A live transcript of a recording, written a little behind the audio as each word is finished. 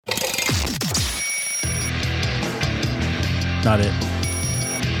Not it.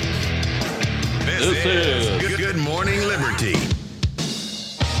 This is Good Morning Liberty.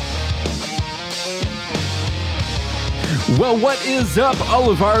 Well, what is up,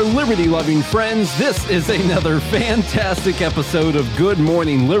 all of our liberty-loving friends? This is another fantastic episode of Good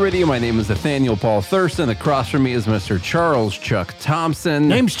Morning Liberty. My name is Nathaniel Paul Thurston. Across from me is Mr. Charles Chuck Thompson.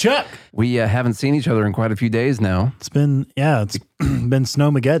 Name's Chuck. We haven't seen each other in quite a few days now. It's been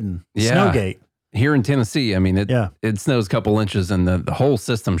Snowmageddon. Yeah. Snowgate. Here in Tennessee, I mean, it snows a couple inches and the whole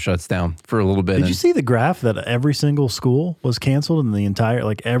system shuts down for a little bit. Did you see the graph that every single school was canceled in the entire,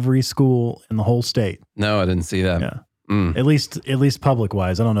 every school in the whole state? No, I didn't see that. Yeah. At least public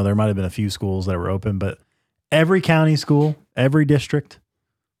wise. I don't know. There might have been a few schools that were open, but every county school, every district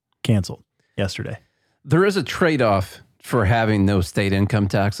canceled yesterday. There is a trade-off for having no state income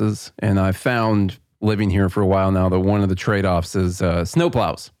taxes. And I found living here for a while now that one of the trade-offs is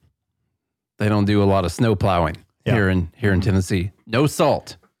snowplows. They don't do a lot of snow plowing here in Tennessee. No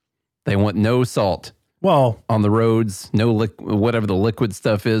salt. They want no salt. Well, on the roads, no whatever the liquid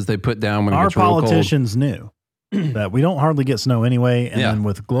stuff is they put down when it gets real cold. Our politicians knew that we don't hardly get snow anyway, and then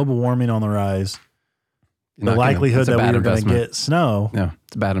with global warming on the rise, the likelihood that we were going to get snow. Yeah,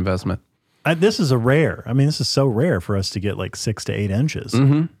 it's a bad investment. This is so rare for us to get 6 to 8 inches.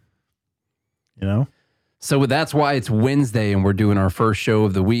 Mm-hmm. You know? So that's why it's Wednesday, and we're doing our first show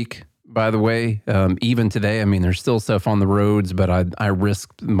of the week, by the way. Even today, I mean, there's still stuff on the roads, but I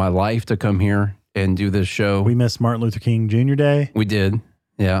risked my life to come here and do this show. We missed Martin Luther King Jr. Day. We did,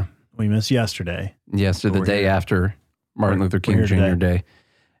 yeah. We missed yesterday. The day after Martin Luther King Jr. Day.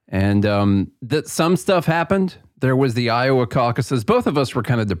 And some stuff happened. There was the Iowa caucuses. Both of us were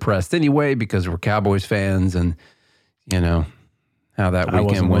kind of depressed anyway because we're Cowboys fans and, you know, how that weekend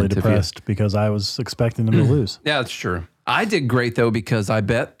wasn't went. Really depressed because I was expecting them to lose. Yeah, that's true. I did great, though, because I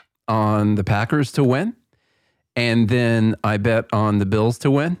bet on the Packers to win. And then I bet on the Bills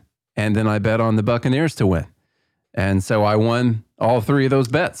to win. And then I bet on the Buccaneers to win. And so I won all 3 of those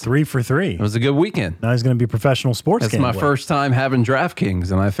bets. 3 for 3. It was a good weekend. Now he's going to be a professional sports gambler. That's my first time having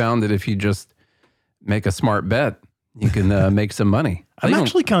DraftKings, and I found that if you just make a smart bet, you can make some money. I'm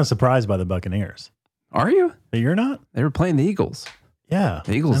actually kind of surprised by the Buccaneers. Are you? You're not? They were playing the Eagles. Yeah.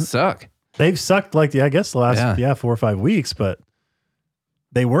 The Eagles suck. They've sucked the last 4 or 5 weeks, but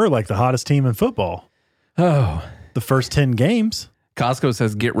they were the hottest team in football. Oh. The first 10 games. Costco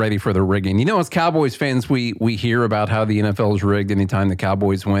says, get ready for the rigging. You know, as Cowboys fans, we hear about how the NFL is rigged anytime the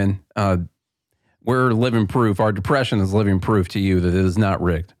Cowboys win. We're living proof. Our depression is living proof to you that it is not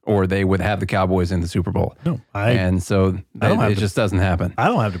rigged, or they would have the Cowboys in the Super Bowl. No, it just doesn't happen. I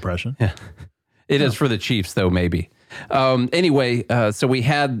don't have depression. Yeah. It is for the Chiefs, though, maybe. Anyway, so we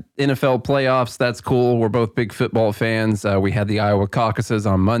had NFL playoffs. That's cool. We're both big football fans. We had the Iowa caucuses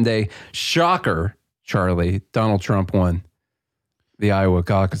on Monday. Shocker, Charlie, Donald Trump won the Iowa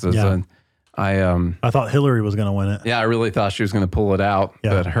caucuses. Yeah. And I thought Hillary was going to win it. Yeah, I really thought she was going to pull it out.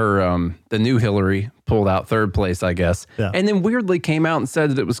 Yeah. But the new Hillary pulled out 3rd place, I guess. Yeah. And then weirdly came out and said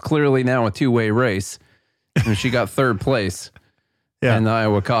that it was clearly now a 2-way race. And she got 3rd place in the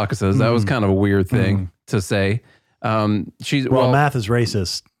Iowa caucuses. That was kind of a weird thing to say. Math is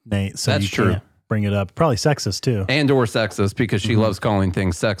racist, Nate. So that's true. Can't bring it up. Probably sexist too. And or sexist because she loves calling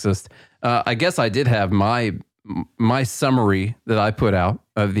things sexist. I guess I did have my summary that I put out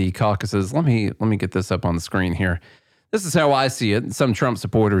of the caucuses. Let me get this up on the screen here. This is how I see it. Some Trump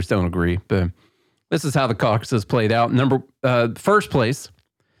supporters don't agree, but this is how the caucuses played out. First place,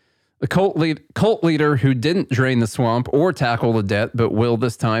 the cult leader who didn't drain the swamp or tackle the debt, but will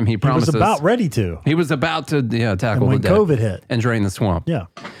this time. He promises. He was about ready to. He was about to tackle the debt. When COVID hit. And drain the swamp.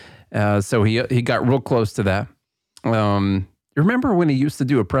 Yeah. So he got real close to that. You remember when he used to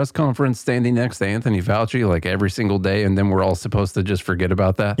do a press conference standing next to Anthony Fauci every single day, and then we're all supposed to just forget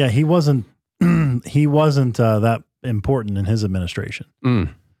about that? Yeah, he wasn't that important in his administration.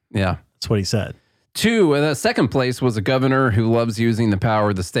 Yeah. That's what he said. 2, the second place was a governor who loves using the power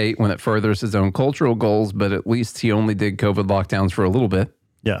of the state when it furthers his own cultural goals, but at least he only did COVID lockdowns for a little bit.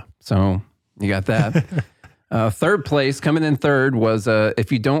 Yeah. So you got that. 3rd place, coming in 3rd, was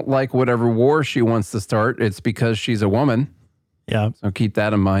if you don't like whatever war she wants to start, it's because she's a woman. Yeah. So keep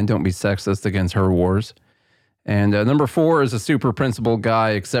that in mind. Don't be sexist against her wars. And number 4 is a super principled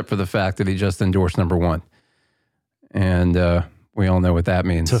guy, except for the fact that he just endorsed number 1. And we all know what that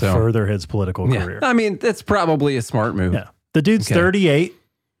means. To further his political career. I mean, that's probably a smart move. Yeah. The dude's 38.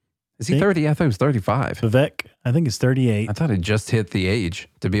 Is he 30? I thought he was 35. Vivek, I think he's 38. I thought he just hit the age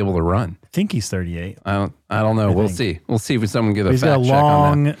to be able to run. I think he's 38. I don't know. We'll see. We'll see if someone get a fact check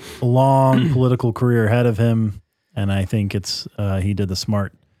on that. He's got a long political career ahead of him. And I think it's he did the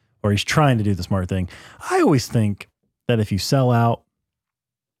smart, or he's trying to do the smart thing. I always think that if you sell out,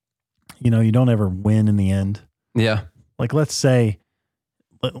 you don't ever win in the end. Yeah. Like let's say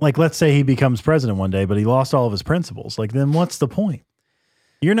he becomes president one day, but he lost all of his principles. Like then what's the point?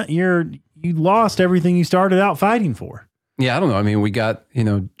 You lost everything you started out fighting for. Yeah, I don't know. I mean, we got,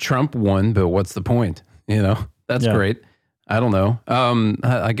 Trump won, but what's the point? That's great. I don't know.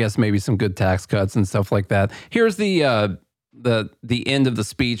 I guess maybe some good tax cuts and stuff like that. Here's the end of the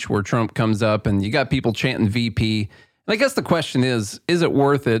speech where Trump comes up and you got people chanting VP. And I guess the question is it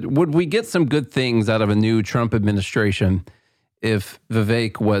worth it? Would we get some good things out of a new Trump administration if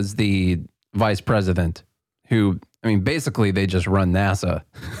Vivek was the vice president who, basically they just run NASA.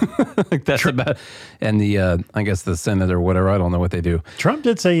 Like that's about, and the, I guess the Senate or whatever, I don't know what they do. Trump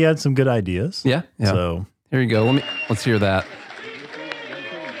did say he had some good ideas. Yeah. So here you go. Let's hear that.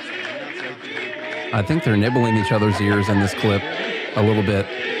 I think they're nibbling each other's ears in this clip a little bit.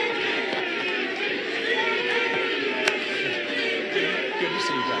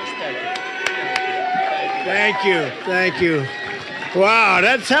 Thank you. Wow,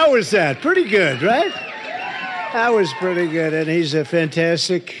 how was that? Pretty good, right? That was pretty good, and he's a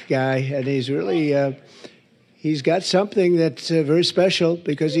fantastic guy, and he's really, he's got something that's very special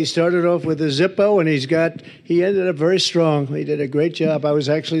because he started off with a Zippo, and he ended up very strong. He did a great job. I was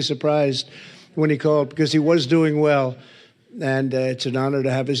actually surprised when he called because he was doing well, and it's an honor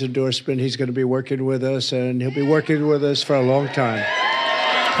to have his endorsement. He's going to be working with us, and he'll be working with us for a long time.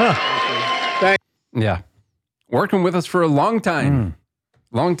 Yeah. Working with us for a long time.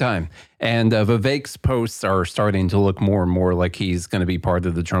 Long time. And Vivek's posts are starting to look more and more like he's going to be part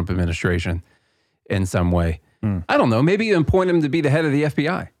of the Trump administration in some way. I don't know. Maybe even point him to be the head of the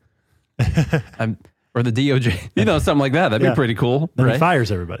FBI or the DOJ. Something like that. That'd be pretty cool. Then right? he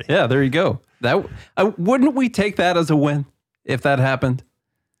fires everybody. Yeah, there you go. That wouldn't we take that as a win if that happened?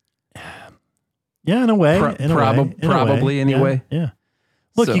 Yeah, in a way. Probably anyway. Yeah.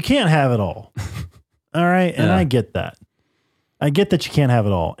 Look, you can't have it all. All right. And I get that. I get that you can't have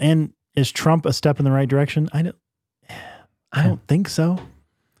it all. And is Trump a step in the right direction? I don't think so.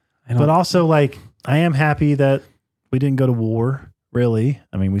 But also, I am happy that we didn't go to war, really.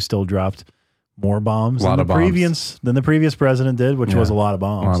 We still dropped more bombs than the previous president did, which was a lot of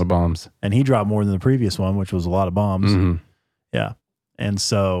bombs. A lot of bombs. And he dropped more than the previous one, which was a lot of bombs. Mm-hmm. Yeah. And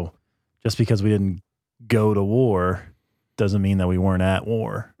so just because we didn't go to war doesn't mean that we weren't at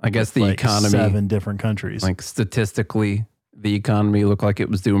war. I guess the economy, 7 different countries. Statistically, the economy looked like it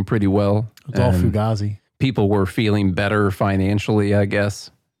was doing pretty well. It's all Fugazi. People were feeling better financially, I guess.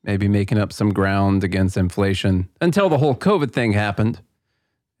 Maybe making up some ground against inflation until the whole COVID thing happened.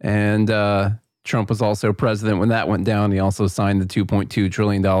 And Trump was also president when that went down. He also signed the $2.2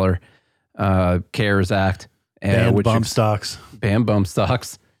 trillion CARES Act. Banned bump stocks. Banned bump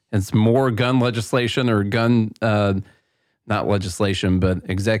stocks. It's more gun legislation or not legislation, but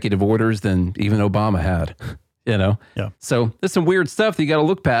executive orders than even Obama had, Yeah. So there's some weird stuff that you got to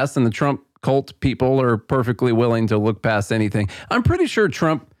look past, and the Trump cult people are perfectly willing to look past anything. I'm pretty sure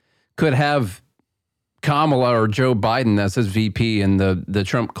Trump could have Kamala or Joe Biden as his VP, and the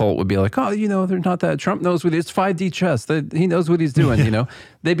Trump cult would be like, oh, they're not that. Trump knows what it's 5D chess. He knows what he's doing,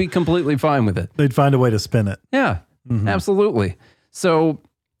 They'd be completely fine with it. They'd find a way to spin it. Yeah, absolutely. So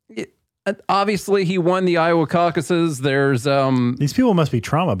obviously he won the Iowa caucuses. There's these people must be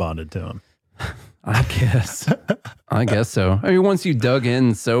trauma bonded to him. I guess so. Once you dug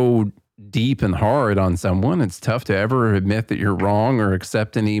in so deep and hard on someone, it's tough to ever admit that you're wrong or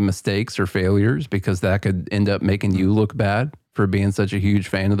accept any mistakes or failures, because that could end up making you look bad for being such a huge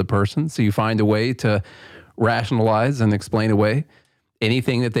fan of the person. So you find a way to rationalize and explain away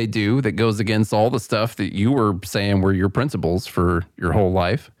anything that they do that goes against all the stuff that you were saying were your principles for your whole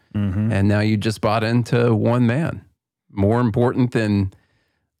life. And now you just bought into one man. More important than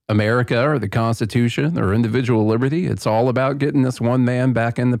America or the Constitution or individual liberty. It's all about getting this one man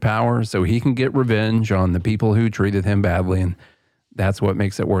back in the power so he can get revenge on the people who treated him badly. And that's what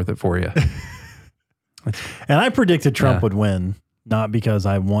makes it worth it for you. And I predicted Trump would win, not because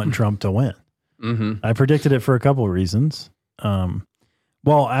I want Trump to win. I predicted it for a couple of reasons.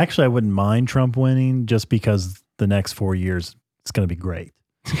 Well, actually, I wouldn't mind Trump winning just because the next 4 years, it's going to be great.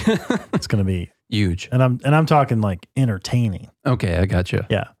 It's going to be huge. And I'm talking like entertaining. Okay, I got you.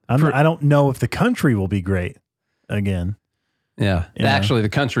 Yeah. I don't know if the country will be great again. Yeah. Actually, the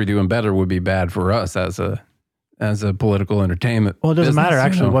country doing better would be bad for us as a political entertainment. Well, it doesn't matter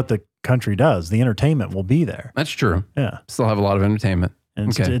actually what the country does. The entertainment will be there. That's true. Yeah. Still have a lot of entertainment.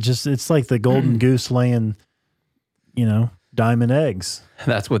 And it's like the golden goose laying, diamond eggs.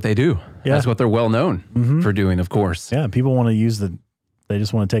 That's what they do. Yeah. That's what they're well known for doing, of course. Yeah. People want to they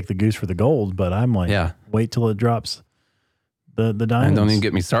just want to take the goose for the gold, but I'm like, wait till it drops the diamonds. And don't even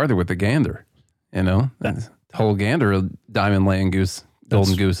get me started with the gander. You know, the whole gander of diamond laying goose,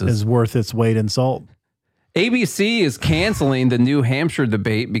 golden gooses is worth its weight in salt. ABC is canceling the New Hampshire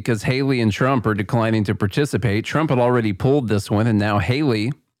debate because Haley and Trump are declining to participate. Trump had already pulled this one, and now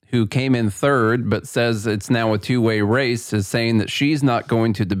Haley, who came in third but says it's now a two-way race, is saying that she's not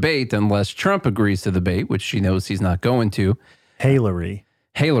going to debate unless Trump agrees to debate, which she knows he's not going to. Hillary.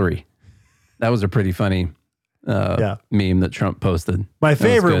 That was a pretty funny meme that Trump posted. My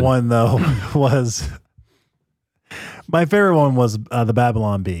favorite one, though, was the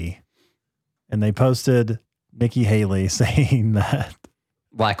Babylon Bee. And they posted Nikki Haley saying that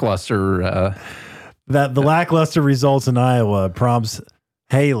lackluster that the lackluster results in Iowa prompts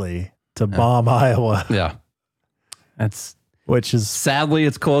Haley to bomb Iowa. Yeah. Which is sadly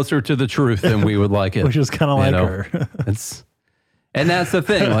it's closer to the truth than we would like it. Which is kind of like her. And that's the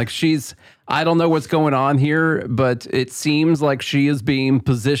thing. Like I don't know what's going on here, but it seems like she is being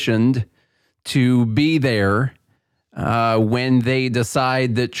positioned to be there when they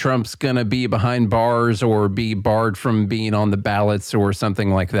decide that Trump's going to be behind bars or be barred from being on the ballots or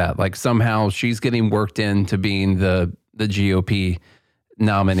something like that. Like somehow she's getting worked into being the GOP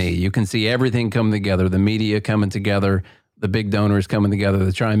nominee. You can see everything come together, the media coming together, the big donors coming together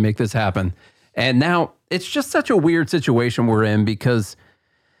to try and make this happen. And now it's just such a weird situation we're in because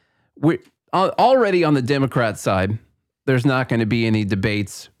we're already on the Democrat side. There's not going to be any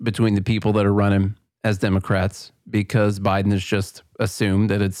debates between the people that are running as Democrats because Biden has just assumed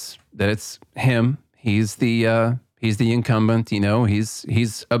that it's him. He's the incumbent. You know,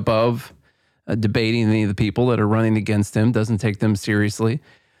 he's above debating any of the people that are running against him. Doesn't take them seriously.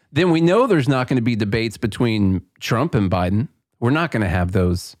 Then we know there's not going to be debates between Trump and Biden. We're not going to have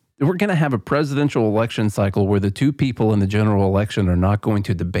those. We're going to have a presidential election cycle where the two people in the general election are not going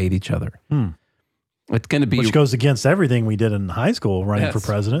to debate each other. It's going to be... Which goes against everything we did in high school running for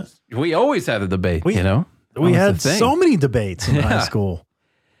president. We always had a debate, you know? We had so many debates in high school.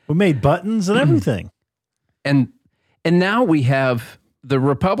 We made buttons and everything. And now we have the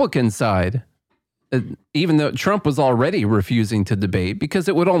Republican side, even though Trump was already refusing to debate because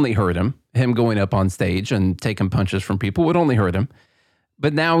it would only hurt him going up on stage and taking punches from people would only hurt him.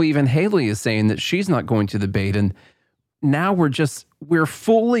 But now even Haley is saying that she's not going to debate. And now we're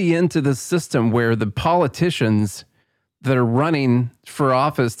fully into the system where the politicians that are running for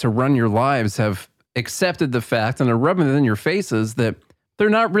office to run your lives have accepted the fact and are rubbing it in your faces that they're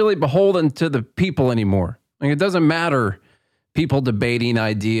not really beholden to the people anymore. Like it doesn't matter people debating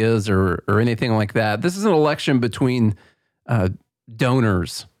ideas or anything like that. This is an election between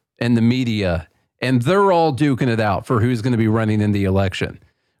donors and the media, and they're all duking it out for who's going to be running in the election.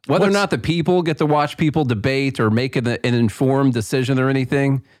 Whether or not the people get to watch people debate or make an informed decision or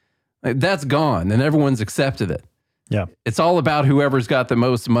anything, that's gone, and everyone's accepted it. Yeah. It's all about whoever's got the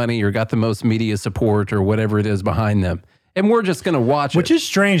most money or got the most media support or whatever it is behind them. And we're just going to watch Which is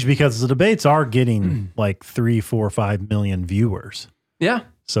strange because the debates are getting like 3, 4, 5 million viewers. Yeah.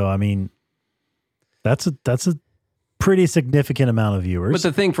 So, I mean, that's a pretty significant amount of viewers. But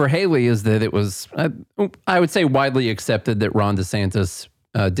the thing for Haley is that it was, I would say, widely accepted that Ron DeSantis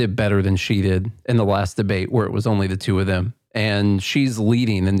did better than she did in the last debate where it was only the two of them. And she's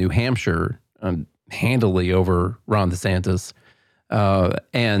leading in New Hampshire handily over Ron DeSantis.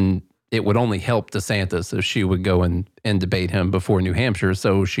 And it would only help DeSantis if she would go and debate him before New Hampshire.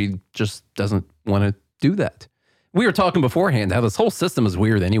 So she just doesn't want to do that. We were talking beforehand how this whole system is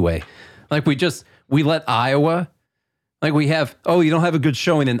weird anyway. Like we let Iowa, like we have, you don't have a good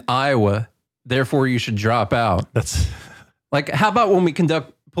showing in Iowa, therefore you should drop out. That's like, how about when we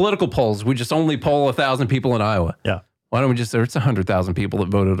conduct political polls, we just only poll 1,000 people in Iowa? Yeah. Why don't we just, it's 100,000 people that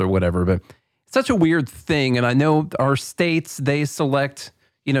voted or whatever, but it's such a weird thing. And I know our states, they select,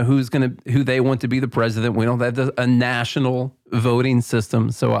 you know, who they want to be the president. We don't have a national voting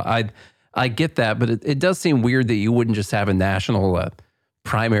system. So I get that, but it does seem weird that you wouldn't just have a national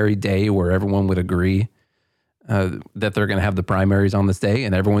primary day where everyone would agree that they're going to have the primaries on this day,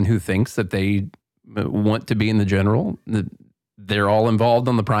 and everyone who thinks that they want to be in the general, they're all involved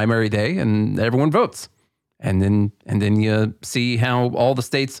on the primary day, and everyone votes. And then you see how all the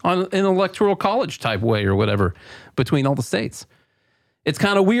states on an electoral college type way or whatever between all the states. It's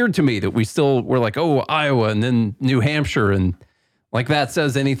kind of weird to me that we're like, Iowa and then New Hampshire, and like that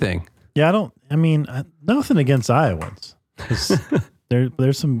says anything. Yeah, nothing against Iowans.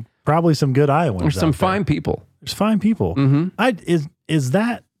 There's probably some good Iowans. There's some fine people. There's fine people. Mm-hmm. Is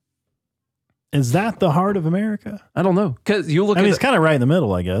that the heart of America? I don't know. Because you look it's kind of right in the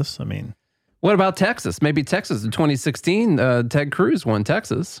middle, I guess. I mean, what about Texas? Maybe Texas in 2016, Ted Cruz won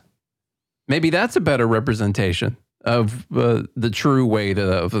Texas. Maybe that's a better representation of the true way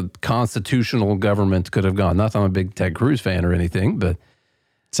of a constitutional government could have gone. Not that I'm a big Ted Cruz fan or anything, but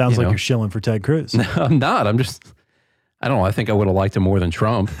sounds like you're shilling for Ted Cruz. No, I'm not. I don't know. I think I would have liked him more than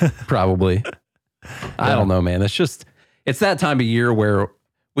Trump, probably. I don't know, man. It's that time of year where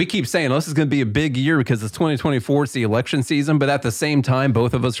we keep saying, this is going to be a big year because it's 2024, it's the election season. But at the same time,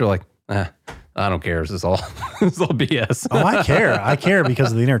 both of us are like, I don't care. This is all BS. Oh, I care. I care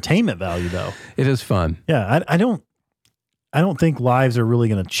because of the entertainment value, though. It is fun. Yeah, I don't think lives are really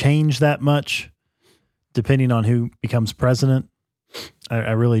going to change that much depending on who becomes president.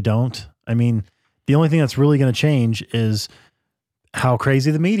 I really don't. I mean, the only thing that's really going to change is how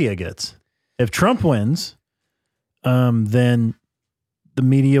crazy the media gets. If Trump wins, then the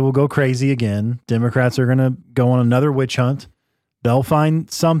media will go crazy again. Democrats are going to go on another witch hunt. They'll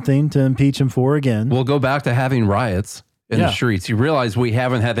find something to impeach him for again. We'll go back to having riots in the streets. You realize we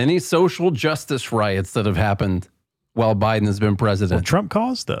haven't had any social justice riots that have happened while Biden has been president. Well, Trump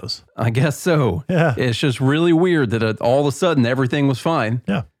caused those. I guess so. Yeah. It's just really weird that all of a sudden everything was fine.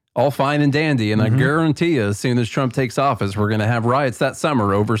 Yeah. All fine and dandy. And I guarantee you, as soon as Trump takes office, we're going to have riots that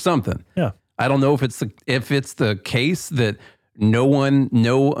summer over something. Yeah. I don't know if it's the case that no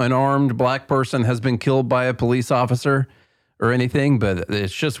unarmed black person has been killed by a police officer or anything, but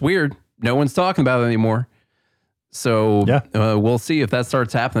it's just weird. No one's talking about it anymore. So we'll see if that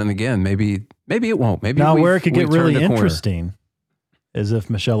starts happening again. Maybe it won't. Maybe now where it could get really interesting is if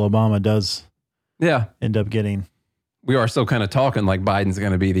Michelle Obama does end up getting. We are still kind of talking like Biden's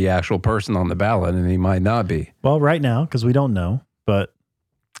going to be the actual person on the ballot, and he might not be. Well, right now, because we don't know, but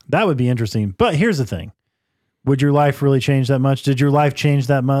that would be interesting. But here's the thing. Would your life really change that much? Did your life change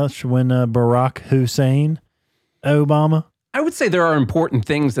that much when Barack Hussein Obama? I would say there are important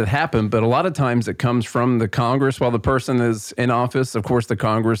things that happen, but a lot of times it comes from the Congress while the person is in office. Of course, the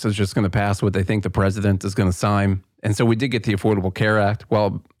Congress is just going to pass what they think the president is going to sign. And so we did get the Affordable Care Act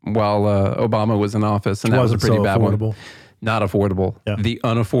while Obama was in office, and that was a pretty bad one. Not affordable. Yeah. The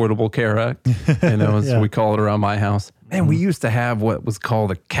Unaffordable Care Act, as we call it around my house. Man, we used to have what was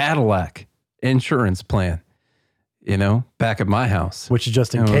called a Cadillac insurance plan, back at my house. Which is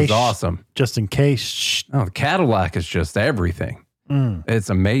just in case. It was awesome. Just in case. Oh, the Cadillac is just everything.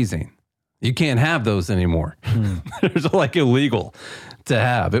 It's amazing. You can't have those anymore. They're like illegal to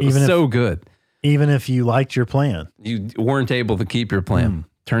have. It was so good. Even if you liked your plan. You weren't able to keep your plan.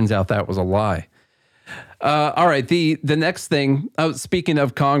 Turns out that was a lie. All right. The next thing, speaking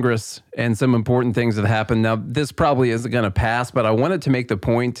of Congress and some important things that happened. Now, this probably isn't going to pass, but I wanted to make the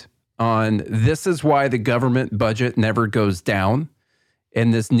point on this is why the government budget never goes down.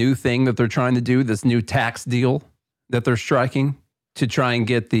 And this new thing that they're trying to do, this new tax deal that they're striking to try and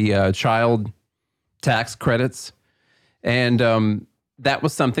get the child tax credits. And that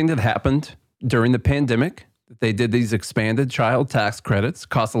was something that happened during the pandemic. They did these expanded child tax credits,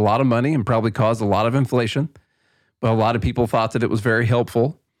 cost a lot of money and probably caused a lot of inflation. But a lot of people thought that it was very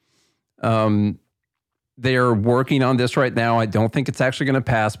helpful. They're working on this right now. I don't think it's actually going to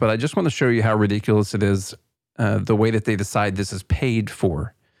pass, but I just want to show you how ridiculous it is, the way that they decide this is paid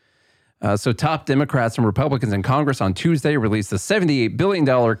for. So top Democrats and Republicans in Congress on Tuesday released a $78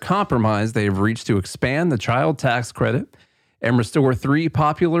 billion compromise they have reached to expand the child tax credit and restore 3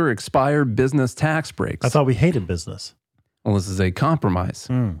 popular expired business tax breaks. I thought we hated business. Well, this is a compromise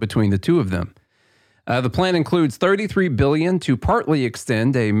between the two of them. The plan includes $33 billion to partly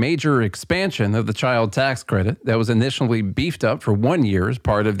extend a major expansion of the child tax credit that was initially beefed up for 1 year as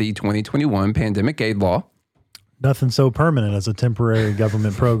part of the 2021 pandemic aid law. Nothing so permanent as a temporary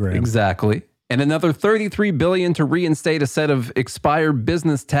government program. Exactly. And another $33 billion to reinstate a set of expired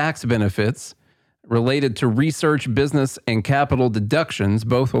business tax benefits related to research, business, and capital deductions.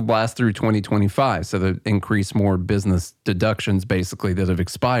 Both will last through 2025, so to increase more business deductions, basically, that have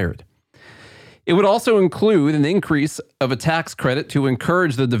expired. It would also include an increase of a tax credit to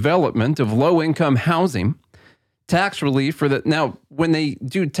encourage the development of low-income housing, tax relief for the... Now, when they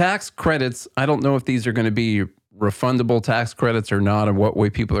do tax credits, I don't know if these are going to be refundable tax credits or not, and what way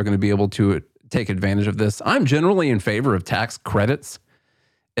people are going to be able to take advantage of this. I'm generally in favor of tax credits,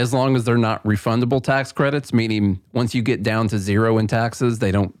 as long as they're not refundable tax credits, meaning once you get down to zero in taxes,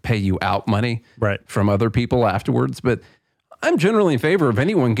 they don't pay you out money from other people afterwards. But I'm generally in favor of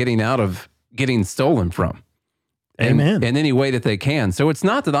anyone getting out of getting stolen from. Amen. In any way that they can. So it's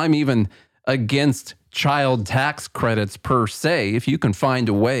not that I'm even against child tax credits per se. If you can find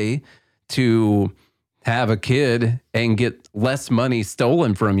a way to have a kid and get less money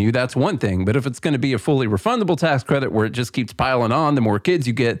stolen from you, that's one thing. But if it's going to be a fully refundable tax credit where it just keeps piling on, the more kids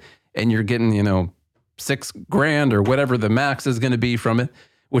you get and you're getting, $6,000 or whatever the max is going to be from it,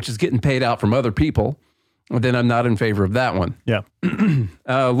 which is getting paid out from other people, then I'm not in favor of that one. Yeah.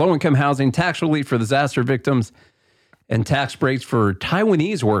 Low-income housing, tax relief for disaster victims, and tax breaks for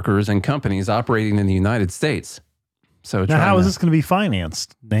Taiwanese workers and companies operating in the United States. So now, how is this going to be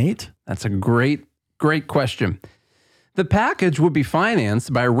financed, Nate? That's a great question. The package would be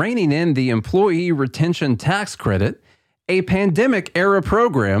financed by reining in the Employee Retention Tax Credit, a pandemic-era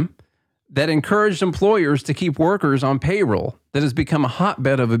program that encouraged employers to keep workers on payroll that has become a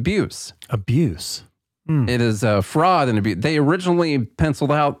hotbed of abuse. Abuse. It is fraud and abuse. They originally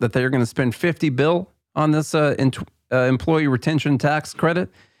penciled out that they're going to spend $50 billion on this Employee Retention Tax Credit,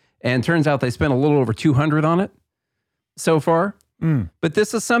 and turns out they spent a little over $200 on it so far. But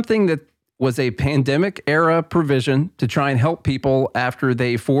this is something that was a pandemic era provision to try and help people after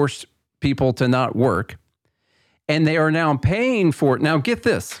they forced people to not work. And they are now paying for it. Now get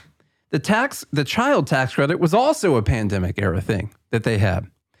this. The child tax credit was also a pandemic era thing that they had.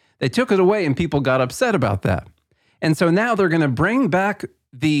 They took it away and people got upset about that. And so now they're going to bring back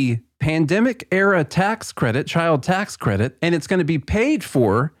the pandemic era tax credit, child tax credit, and it's going to be paid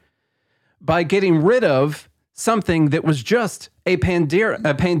for by getting rid of something that was just a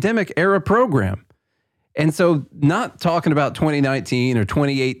pandemic era program. And so not talking about 2019 or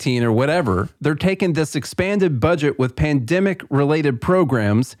 2018 or whatever, they're taking this expanded budget with pandemic related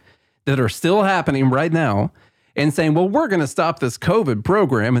programs that are still happening right now and saying, well, we're going to stop this COVID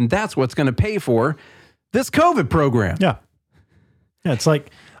program and that's what's going to pay for this COVID program. Yeah. Yeah. It's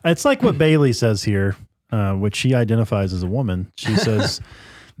like what Bailey says here, which she identifies as a woman. She says,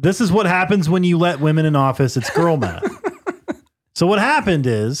 this is what happens when you let women in office. It's girl math. So what happened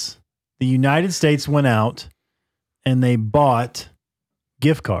is the United States went out and they bought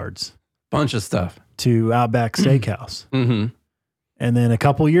gift cards. Bunch of stuff. To Outback Steakhouse. And then a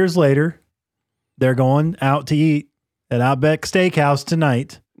couple years later, they're going out to eat at Outback Steakhouse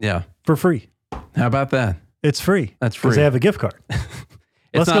tonight. Yeah. For free. How about that? It's free. That's free. Because they have a gift card.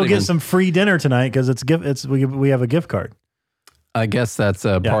 Let's go get some free dinner tonight because we have a gift card. I guess that's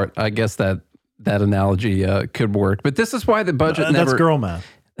a part. I guess that analogy could work. But this is why the budget never... That's girl math.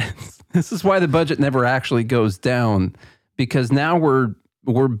 This is why the budget never actually goes down, because now we're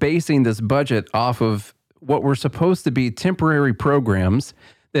basing this budget off of what were supposed to be temporary programs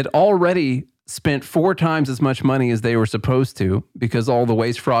that already spent 4 times as much money as they were supposed to because all the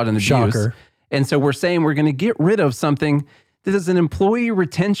waste, fraud, and abuse. Shocker. And so we're saying we're going to get rid of something that is an employee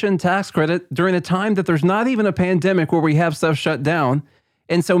retention tax credit during a time that there's not even a pandemic where we have stuff shut down.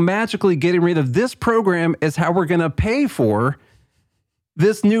 And so magically getting rid of this program is how we're going to pay for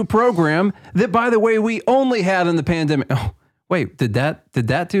this new program that, by the way, we only had in the pandemic. Oh, wait, did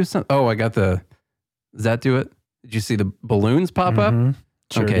that do something? Oh, does that do it? Did you see the balloons pop up?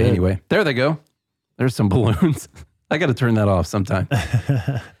 Sure okay, did. anyway, there they go. There's some balloons. I got to turn that off sometime.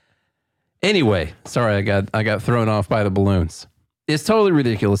 Anyway, sorry, I got thrown off by the balloons. It's totally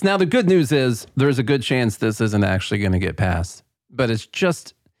ridiculous. Now, the good news is there's a good chance this isn't actually going to get passed. But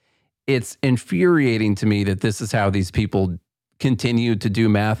it's infuriating to me that this is how these people continue to do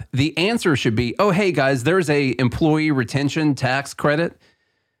math. The answer should be, oh, hey, guys, there's a employee retention tax credit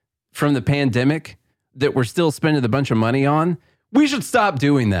from the pandemic that we're still spending a bunch of money on. We should stop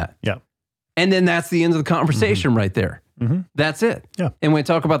doing that. Yeah. And then that's the end of the conversation right there. That's it. Yeah. And when we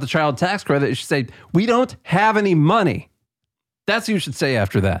talk about the child tax credit, you should say, we don't have any money. That's what you should say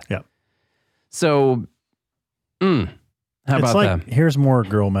after that. Yeah. So, how about that? Here's more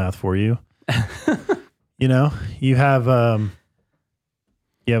girl math for you. You know, you have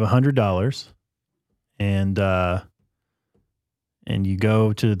 $100 and you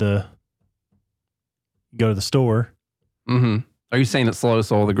go to the store. Are you saying it slow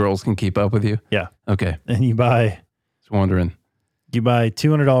so all the girls can keep up with you? Yeah. Okay. And you buy wondering. You buy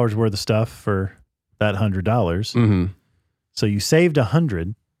 $200 worth of stuff for that $100. So you saved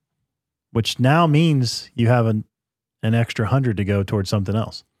 $100, which now means you have an extra $100 to go towards something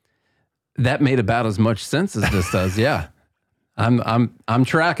else. That made about as much sense as this does. Yeah. I'm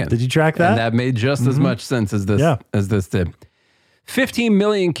tracking. Did you track that? And that made just as much sense as this did. 15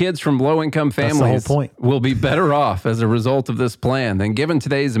 million kids from low-income families will be better off as a result of this plan. And given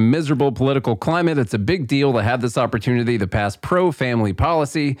today's miserable political climate, it's a big deal to have this opportunity to pass pro-family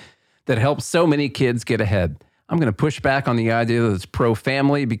policy that helps so many kids get ahead. I'm going to push back on the idea that it's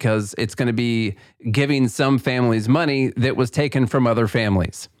pro-family because it's going to be giving some families money that was taken from other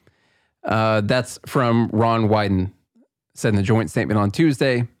families. That's from Ron Wyden, said in a joint statement on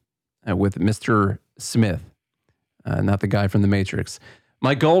Tuesday with Mr. Smith. Not the guy from The Matrix.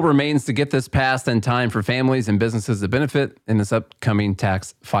 My goal remains to get this passed in time for families and businesses to benefit in this upcoming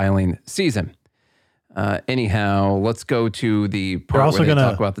tax filing season. Anyhow, let's go to the part also where they gonna,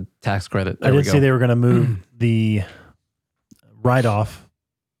 talk about the tax credit. I did see they were going to move the write-off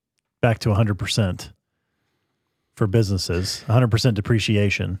back to 100% for businesses, 100%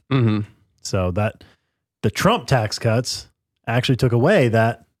 depreciation. Mm-hmm. So that the Trump tax cuts actually took away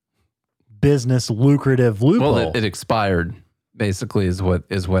that business lucrative loophole. Well, it expired. Basically, is what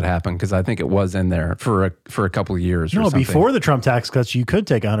happened, because I think it was in there for a couple of years. No, or something. before the Trump tax cuts, you could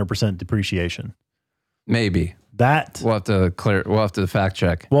take 100% depreciation. Maybe that we'll have to We'll have to fact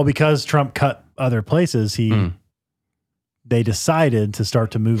check. Well, because Trump cut other places, they decided to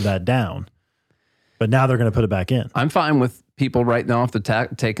start to move that down. But now they're going to put it back in. I'm fine with people writing off the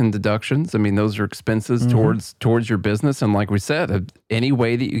taking deductions. I mean, those are expenses towards your business. And like we said, any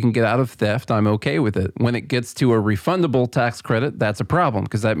way that you can get out of theft, I'm okay with it. When it gets to a refundable tax credit, that's a problem,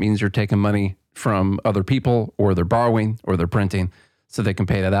 because that means you're taking money from other people, or they're borrowing, or they're printing, so they can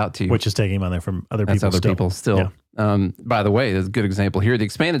pay that out to you. Which is taking money from other people. That's other people still. Yeah. By the way, there's a good example here. The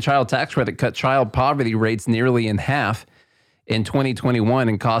expanded child tax credit cut child poverty rates nearly in half in 2021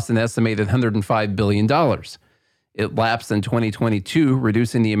 and cost an estimated $105 billion. It lapsed in 2022,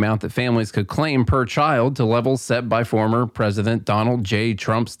 reducing the amount that families could claim per child to levels set by former President Donald J.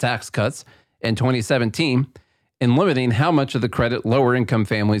 Trump's tax cuts in 2017, and limiting how much of the credit lower income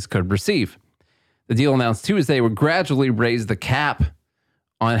families could receive. The deal announced Tuesday would gradually raise the cap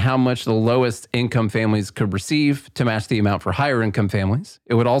on how much the lowest income families could receive to match the amount for higher income families.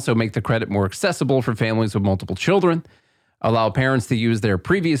 It would also make the credit more accessible for families with multiple children, allow parents to use their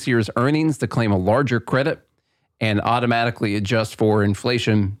previous year's earnings to claim a larger credit, and automatically adjust for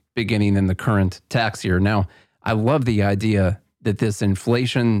inflation beginning in the current tax year. Now, I love the idea that this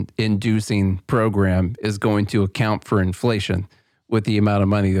inflation-inducing program is going to account for inflation with the amount of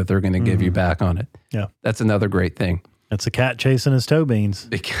money that they're going to give you back on it. Yeah. That's another great thing. It's a cat chasing his toe beans.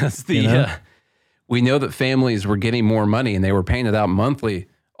 Because we know that families were getting more money and they were paying it out monthly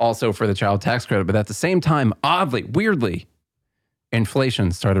also for the child tax credit. But at the same time, oddly, weirdly,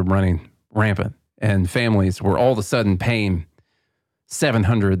 inflation started running rampant. And families were all of a sudden paying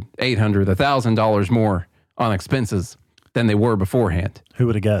 $700, $800, $1,000 more on expenses than they were beforehand. Who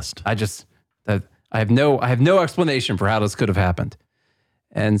would have guessed? I have no explanation for how this could have happened.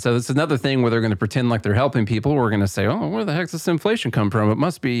 And so it's another thing where they're going to pretend like they're helping people. We're going to say, oh, where the heck does this inflation come from? It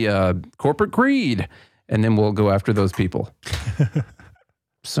must be corporate greed. And then we'll go after those people.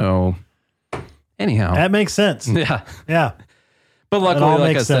 So anyhow. That makes sense. Yeah. Yeah. But luckily,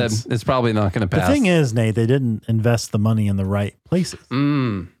 like I said, it's probably not going to pass. The thing is, Nate, they didn't invest the money in the right places.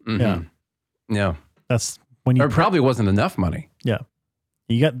 Yeah. Yeah. That's when you... There probably wasn't enough money. Yeah.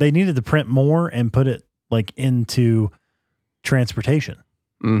 They needed to print more and put it like into transportation.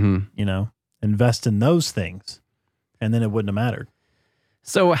 Invest in those things, and then it wouldn't have mattered.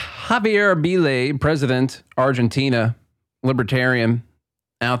 So Javier Milei, President, Argentina, libertarian,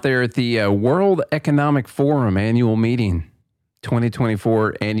 out there at the World Economic Forum annual meeting,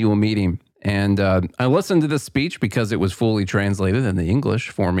 2024 annual meeting. And I listened to this speech because it was fully translated in the English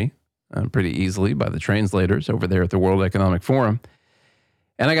for me pretty easily by the translators over there at the World Economic Forum.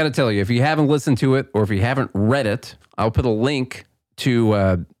 And I got to tell you, if you haven't listened to it or if you haven't read it, I'll put a link to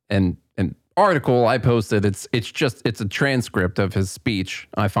an article I posted. It's a transcript of his speech.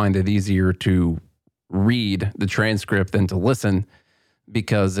 I find it easier to read the transcript than to listen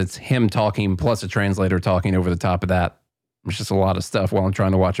because it's him talking plus a translator talking over the top of that. It's just a lot of stuff while I'm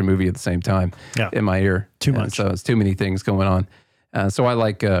trying to watch a movie at the same time in my ear. Too much. So it's too many things going on. So I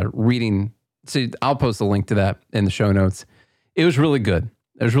like reading. So I'll post a link to that in the show notes. It was really good.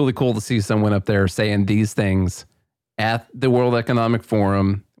 It was really cool to see someone up there saying these things at the World Economic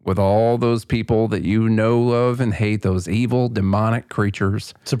Forum with all those people that you know, love, and hate, those evil, demonic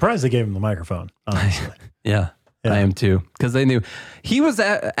creatures. Surprised they gave him the microphone, honestly. Yeah, I am too. Because they knew. He was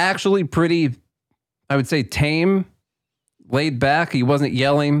actually pretty, I would say, tame, laid back. He wasn't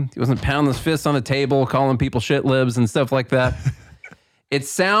yelling. He wasn't pounding his fists on the table, calling people shit libs and stuff like that. It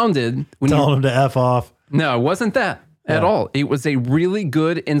sounded... Telling him to F off. No, it wasn't that. At all. It was a really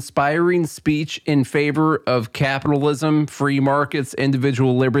good, inspiring speech in favor of capitalism, free markets,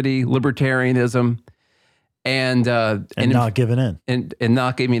 individual liberty, libertarianism, and not giving in. And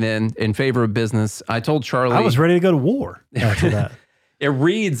not giving in favor of business. I told Charlie... I was ready to go to war after that. It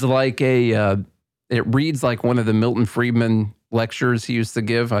reads like one of the Milton Friedman lectures he used to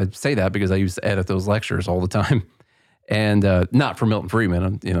give. I say that because I used to edit those lectures all the time. And not for Milton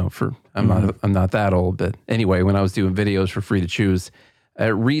Friedman, I'm not that old, but anyway, when I was doing videos for Free to Choose, it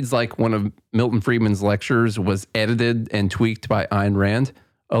reads like one of Milton Friedman's lectures was edited and tweaked by Ayn Rand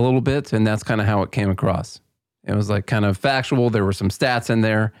a little bit, and that's kind of how it came across. It was like kind of factual. There were some stats in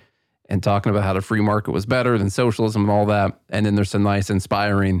there, and talking about how the free market was better than socialism and all that. And then there's some nice,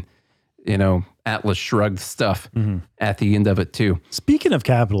 inspiring, Atlas Shrugged stuff at the end of it too. Speaking of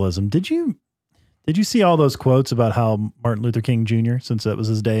capitalism, did you see all those quotes about how Martin Luther King Jr., since that was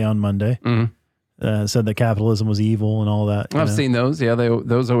his day on Monday, said that capitalism was evil and all that? I've seen those. Yeah,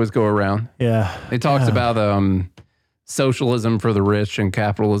 those always go around. Yeah. He talks about socialism for the rich and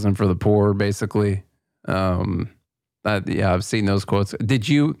capitalism for the poor, basically. I've seen those quotes. Did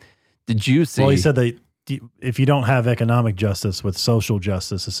you see? Well, he said that if you don't have economic justice with social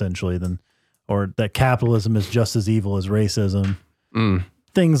justice, essentially, then, or that capitalism is just as evil as racism,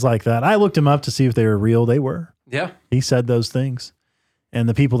 things like that. I looked him up to see if they were real. They were. Yeah. He said those things. And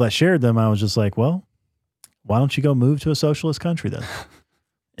the people that shared them, I was just like, well, why don't you go move to a socialist country then?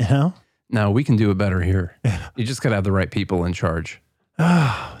 No, we can do it better here. You just got to have the right people in charge.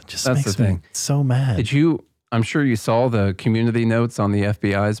 It just makes me so mad. I'm sure you saw the community notes on the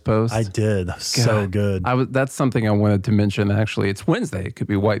FBI's post. I did. So good. That's something I wanted to mention, actually. It's Wednesday. It could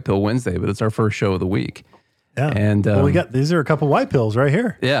be White Pill Wednesday, but it's our first show of the week. Yeah. And these are a couple white pills right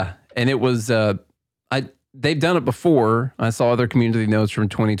here. Yeah. And it was, they've done it before. I saw other community notes from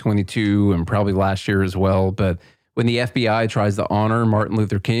 2022 and probably last year as well. But when the FBI tries to honor Martin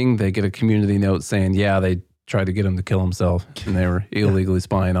Luther King, they get a community note saying, yeah, they tried to get him to kill himself and they were illegally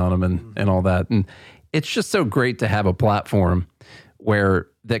spying on him and all that. And it's just so great to have a platform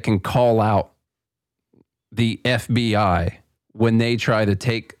that can call out the FBI when they try to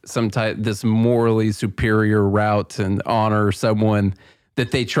take this morally superior route and honor someone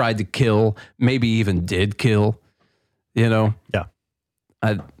that they tried to kill, maybe even did kill, Yeah.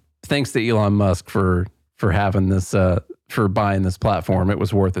 Thanks to Elon Musk for having this, for buying this platform. It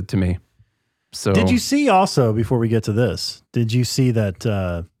was worth it to me. So did you see also, before we get to this, did you see that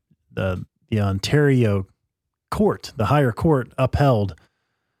the Ontario court, the higher court, upheld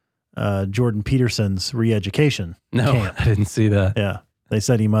Jordan Peterson's re-education camp? I didn't see that. Yeah. They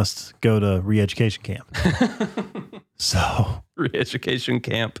said he must go to re-education camp. So re-education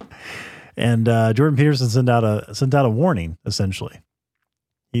camp. And Jordan Peterson sent out a warning, essentially.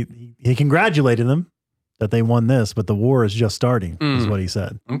 He congratulated them that they won this, but the war is just starting, is what he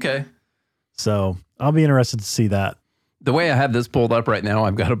said. Okay. So I'll be interested to see that. The way I have this pulled up right now,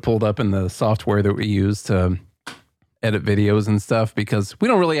 I've got it pulled up in the software that we use to edit videos and stuff, because we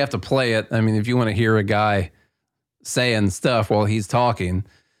don't really have to play it. I mean, if you want to hear a guy saying stuff while he's talking,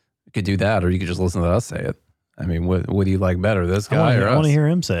 you could do that, or you could just listen to us say it. I mean, what do you like better, this guy or us? I want to hear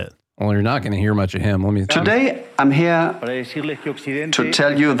him say it. Well, you're not going to hear much of him. Today, I'm here to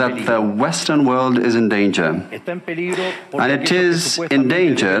tell you that the Western world is in danger. And it is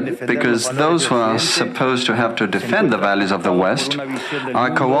endangered because those who are supposed to have to defend the values of the West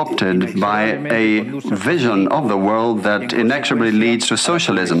are co-opted by a vision of the world that inexorably leads to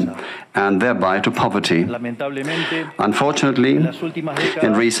socialism and thereby to poverty. Unfortunately,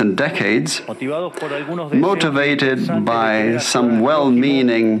 in recent decades, motivated by some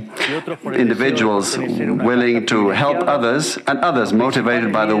well-meaning individuals willing to help others, and others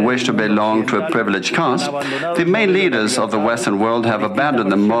motivated by the wish to belong to a privileged caste, the main leaders of the Western world have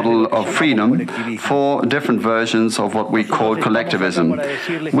abandoned the model of freedom for different versions of what we call collectivism.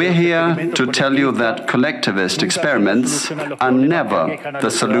 We're here to tell you that collectivist experiments are never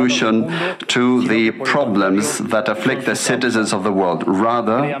the solution to the problems that afflict the citizens of the world.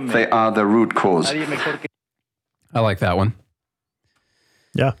 Rather, they are the root cause. I like that one.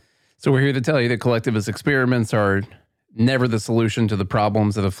 Yeah. So we're here to tell you that collectivist experiments are never the solution to the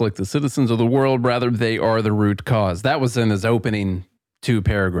problems that afflict the citizens of the world. Rather, they are the root cause. That was in his opening 2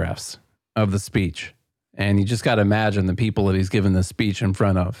 paragraphs of the speech. And you just got to imagine the people that he's given this speech in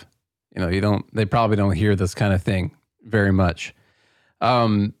front of. They probably don't hear this kind of thing very much.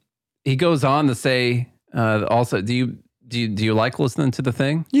 He goes on to say, also, do you like listening to the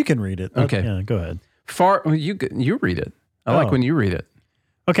thing? You can read it. Okay. Yeah, go ahead. You read it. I like when you read it.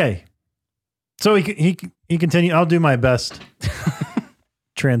 Okay. So he continued. I'll do my best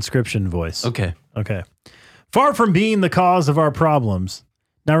transcription voice. Okay. Far from being the cause of our problems.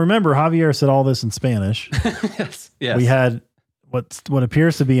 Now remember, Javier said all this in Spanish. Yes. We had what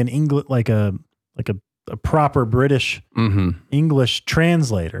appears to be an English, like a proper British English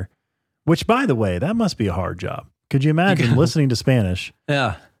translator. Which, by the way, that must be a hard job. Could you imagine listening to Spanish?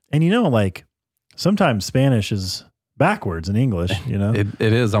 Yeah. And sometimes Spanish is backwards in English, It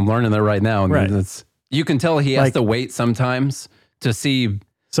is. I'm learning that right now. And right. You can tell he has to wait sometimes to see.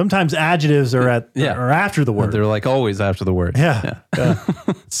 Sometimes adjectives are are after the word. They're like always after the word. Yeah.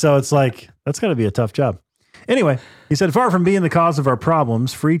 So it's like, that's got to be a tough job. Anyway, he said, far from being the cause of our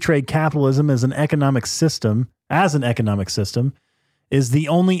problems, free trade capitalism as an economic system is the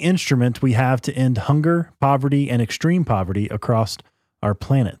only instrument we have to end hunger, poverty, and extreme poverty across our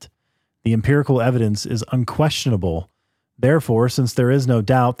planet. The empirical evidence is unquestionable. Therefore, since there is no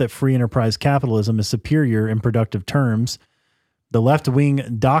doubt that free enterprise capitalism is superior in productive terms, the left-wing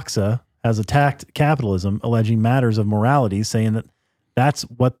doxa has attacked capitalism, alleging matters of morality, saying that that's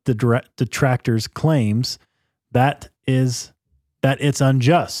what the detractors claims, that it's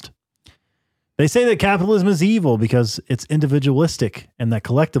unjust. They say that capitalism is evil because it's individualistic and that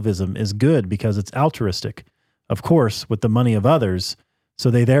collectivism is good because it's altruistic, of course, with the money of others, so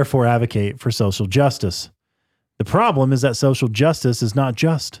they therefore advocate for social justice. The problem is that social justice is not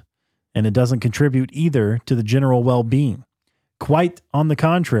just, and it doesn't contribute either to the general well-being. Quite on the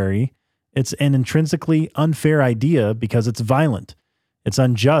contrary, it's an intrinsically unfair idea because it's violent. It's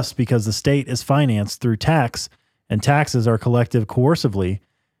unjust because the state is financed through tax, and taxes are collected coercively.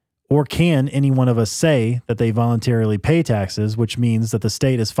 Or can any one of us say that they voluntarily pay taxes, which means that the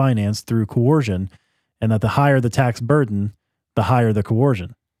state is financed through coercion, and that the higher the tax burden, the higher the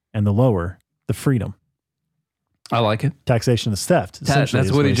coercion, and the lower the freedom. I like it. Taxation is theft. That's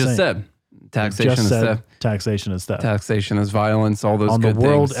what he just said. Taxation is theft. Taxation is theft. Taxation is violence. All those on good the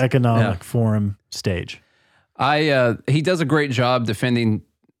World things. Economic Forum stage. He does a great job defending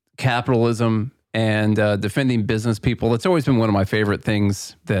capitalism and defending business people. It's always been one of my favorite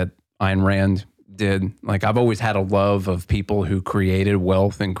things that Ayn Rand did. Like, I've always had a love of people who created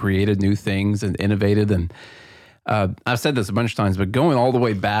wealth and created new things and innovated. And I've said this a bunch of times, but going all the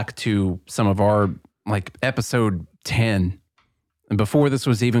way back to some of our, like, episode 10, and before this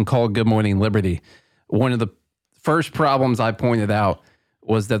was even called Good Morning Liberty, one of the first problems I pointed out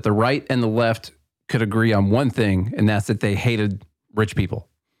was that the right and the left could agree on one thing, and that's that they hated rich people.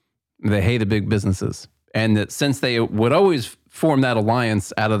 They hated big businesses. And that since they would always form that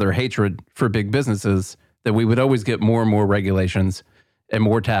alliance out of their hatred for big businesses, that we would always get more and more regulations and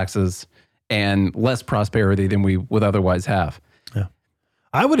more taxes and less prosperity than we would otherwise have. Yeah.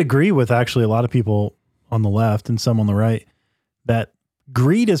 I would agree with actually a lot of people on the left and some on the right that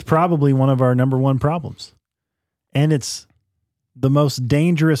greed is probably one of our number one problems. And it's the most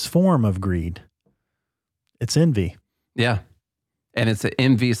dangerous form of greed. It's envy. Yeah. And it's an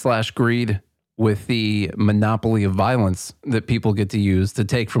envy/greed with the monopoly of violence that people get to use to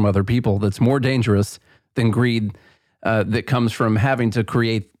take from other people that's more dangerous than greed that comes from having to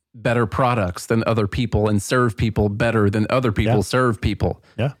create better products than other people and serve people better than other people serve people.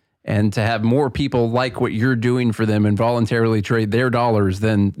 Yeah. And to have more people like what you're doing for them and voluntarily trade their dollars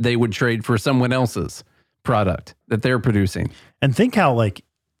than they would trade for someone else's product that they're producing. And think how like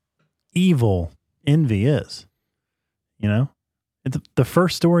evil envy is, you know, it's the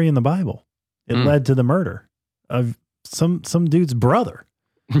first story in the Bible. It led to the murder of some dude's brother,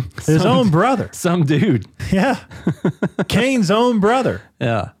 his own brother. Some dude. Yeah. Cain's own brother.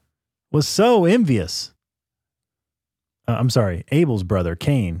 Yeah. Was so envious. I'm sorry. Abel's brother,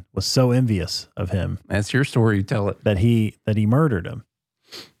 Cain, was so envious of him. That's your story. You tell it. That he murdered him.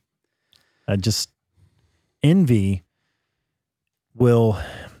 Just envy will,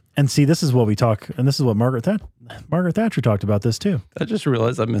 and see, this is what we talk, and this is what Margaret Thatcher talked about this too. I just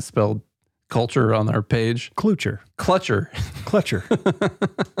realized I misspelled culture on our page. Clutcher.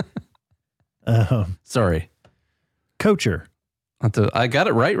 Sorry. Coacher. I got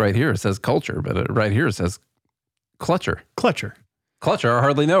it right here. It says culture, but right here it says clutcher. Clutcher. I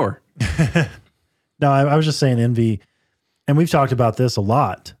hardly know her. No, I was just saying envy, and we've talked about this a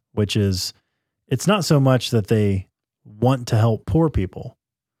lot, which is it's not so much that they want to help poor people.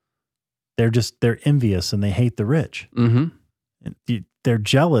 They're envious and they hate the rich. Mm-hmm. They're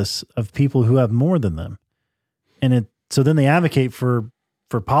jealous of people who have more than them. And so then they advocate for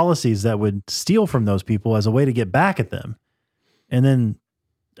policies that would steal from those people as a way to get back at them. And then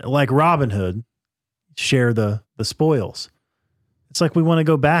like Robin Hood, share the spoils. It's like we want to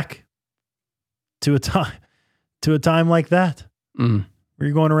go back to a time like that. Where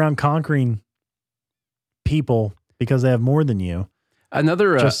you're going around conquering people because they have more than you.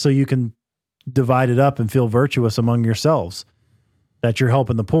 Just so you can divide it up and feel virtuous among yourselves that you're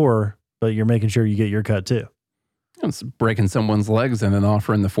helping the poor, but you're making sure you get your cut too. It's breaking someone's legs and then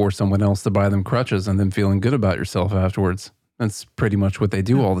offering to force someone else to buy them crutches and then feeling good about yourself afterwards. That's pretty much what they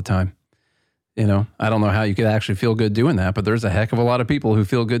do all the time. You know, I don't know how you could actually feel good doing that, but there's a heck of a lot of people who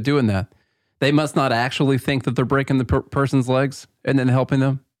feel good doing that. They must not actually think that they're breaking the person's legs and then helping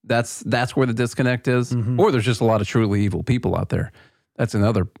them. That's where the disconnect is. Mm-hmm. Or there's just a lot of truly evil people out there. That's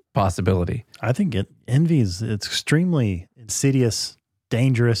another possibility. I think envy is extremely insidious,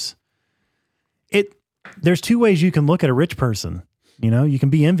 dangerous. There's two ways you can look at a rich person. You know, you can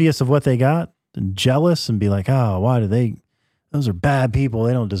be envious of what they got and jealous and be like, oh, why do they those are bad people.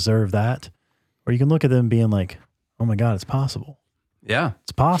 They don't deserve that. Or you can look at them being like, oh my God, it's possible. Yeah.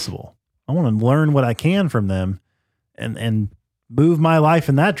 It's possible. I want to learn what I can from them and move my life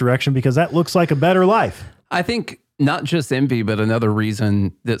in that direction because that looks like a better life. I think not just envy, but another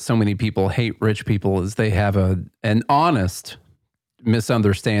reason that so many people hate rich people is they have an honest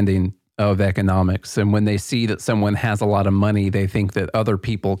misunderstanding of economics. And when they see that someone has a lot of money, they think that other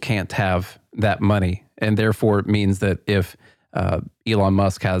people can't have that money. And therefore, it means that if Elon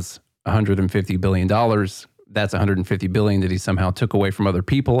Musk has $150 billion, that's $150 billion that he somehow took away from other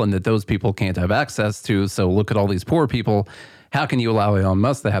people and that those people can't have access to. So look at all these poor people. How can you allow Elon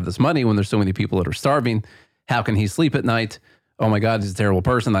Musk to have this money when there's so many people that are starving? How can he sleep at night? Oh my God, he's a terrible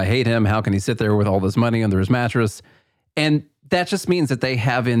person. I hate him. How can he sit there with all this money under his mattress? And that just means that they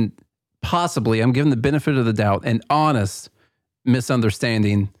have possibly, I'm giving the benefit of the doubt, an honest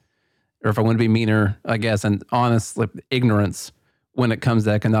misunderstanding, or if I want to be meaner, I guess, an honest ignorance when it comes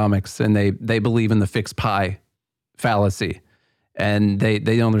to economics. And they believe in the fixed pie fallacy. And they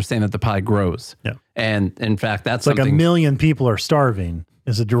don't understand that the pie grows. Yeah. And in fact, that's like 1 million people are starving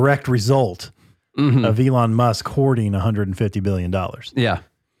is a direct result of Elon Musk hoarding $150 billion. Yeah.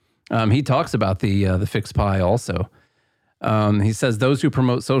 He talks about the fixed pie also. He says, those who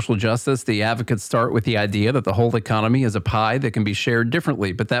promote social justice, the advocates start with the idea that the whole economy is a pie that can be shared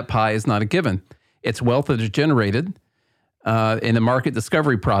differently, but that pie is not a given. It's wealth that is generated in the market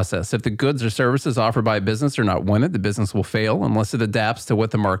discovery process. If the goods or services offered by a business are not wanted, the business will fail unless it adapts to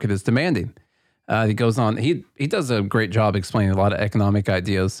what the market is demanding. He goes on. He does a great job explaining a lot of economic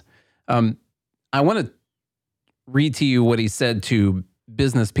ideas. I want to read to you what he said to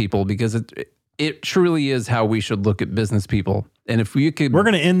business people because it truly is how we should look at business people. And if we could... We're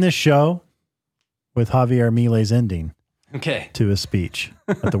going to end this show with Javier Milei's ending to his speech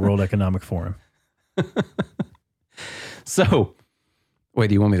at the World Economic Forum. So, wait,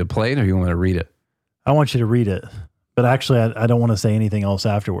 do you want me to play it or do you want me to read it? I want you to read it. But actually, I don't want to say anything else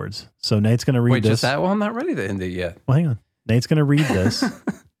afterwards. So Nate's going to read this. Just that? Well, I'm not ready to end it yet. Well, hang on. Nate's going to read this.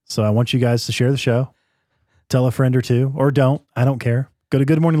 So I want you guys to share the show. Tell a friend or two, or don't. I don't care. Go to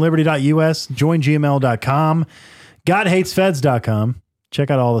goodmorningliberty.us, join gml.com, godhatesfeds.com.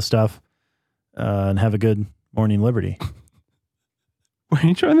 Check out all the stuff and have a good morning, Liberty. Why are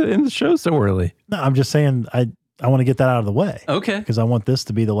you trying to end the show so early? No, I'm just saying I want to get that out of the way. Okay. Because I want this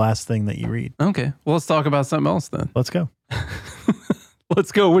to be the last thing that you read. Okay. Well, let's talk about something else then. Let's go.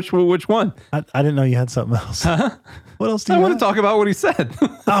 Let's go. Which one? I didn't know you had something else. Huh? What else do you I want to talk about what he said.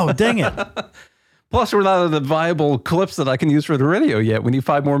 Oh, dang it. Plus, we're not at the viable clips that I can use for the radio yet. We need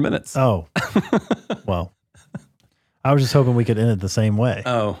 5 more minutes. Oh. Well, I was just hoping we could end it the same way.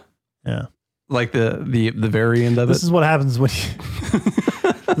 Oh. Yeah. Like the very end of it? This is what happens when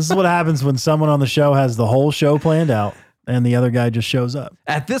this is what happens when someone on the show has the whole show planned out and the other guy just shows up.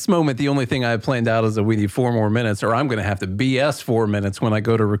 At this moment, the only thing I have planned out is that we need 4 more minutes, or I'm going to have to BS 4 minutes when I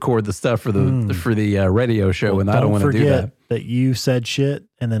go to record the stuff for the radio show, and I don't want to do that. That you said shit,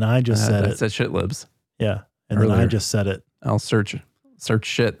 and then I just said it. I said shit libs. Yeah, and earlier. Then I just said it. I'll search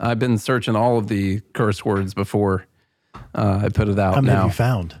shit. I've been searching all of the curse words before I put it out. How many now have you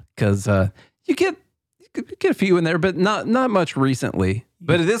found? Because you get a few in there, but not much recently.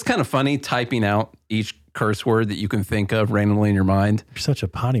 But it is kind of funny typing out each curse word that you can think of randomly in your mind. You're such a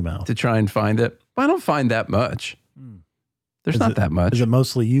potty mouth. To try and find it. I don't find that much. There's not that much. Is it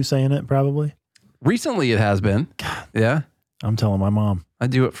mostly you saying it, probably? Recently it has been. God. Yeah. I'm telling my mom. I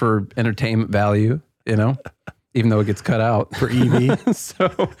do it for entertainment value, even though it gets cut out. For EV.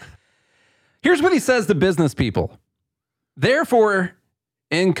 So here's what he says to business people. Therefore,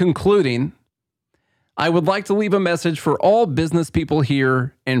 in concluding, I would like to leave a message for all business people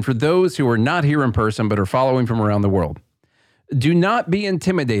here and for those who are not here in person but are following from around the world. Do not be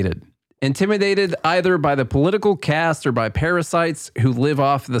intimidated. Intimidated either by the political caste or by parasites who live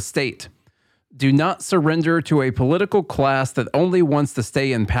off the state. Do not surrender to a political class that only wants to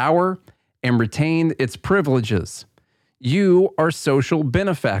stay in power and retain its privileges. You are social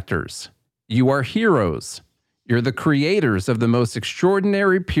benefactors. You are heroes. You're the creators of the most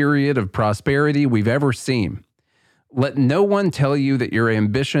extraordinary period of prosperity we've ever seen. Let no one tell you that your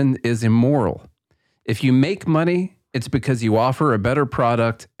ambition is immoral. If you make money, it's because you offer a better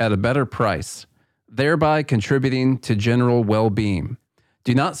product at a better price, thereby contributing to general well-being.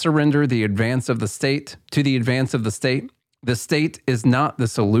 Do not surrender the advance of the state to the advance of the state. The state is not the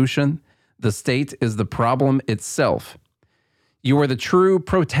solution. The state is the problem itself. You are the true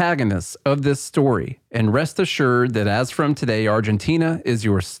protagonists of this story, and rest assured that as from today, Argentina is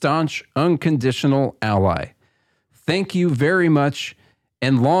your staunch, unconditional ally. Thank you very much,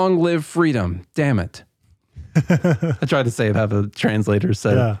 and long live freedom. Damn it. I tried to say it how the translator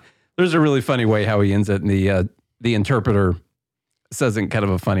said it. There's a really funny way how he ends it, and the interpreter says it in kind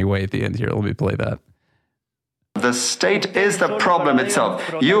of a funny way at the end here. Let me play that. The state is the problem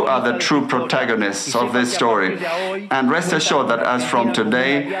itself. You are the true protagonists of this story. And rest assured that as from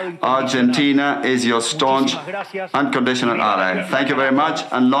today, Argentina is your staunch, unconditional ally. Thank you very much,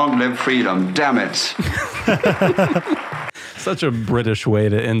 and long live freedom. Damn it. Such a British way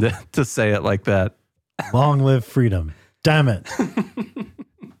to end it, to say it like that. Long live freedom. Damn it.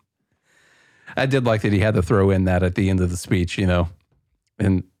 I did like that he had to throw in that at the end of the speech, and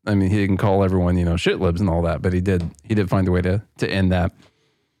I mean, he didn't call everyone, shitlibs and all that, but he did find a way to end that.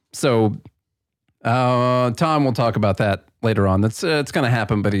 So, Tom will talk about that later on. It's going to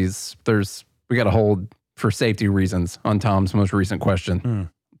happen, but we got to hold for safety reasons on Tom's most recent question. I'll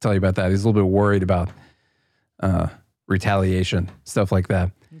tell you about that. He's a little bit worried about retaliation, stuff like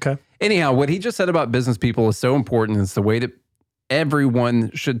that. Okay. Anyhow, what he just said about business people is so important. It's the way that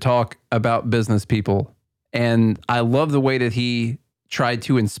everyone should talk about business people. And I love the way that he tried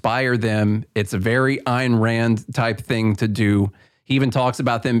to inspire them. It's a very Ayn Rand type thing to do. He even talks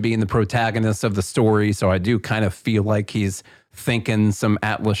about them being the protagonists of the story. So I do kind of feel like he's thinking some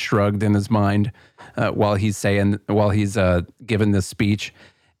Atlas Shrugged in his mind while he's giving this speech.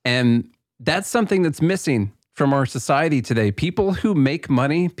 And that's something that's missing from our society today. People who make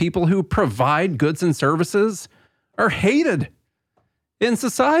money, people who provide goods and services are hated in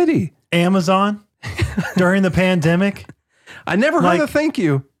society. Amazon during the pandemic. I never heard a thank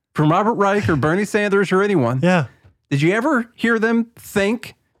you from Robert Reich or Bernie Sanders or anyone. Yeah. Did you ever hear them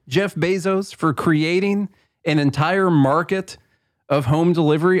thank Jeff Bezos for creating an entire market of home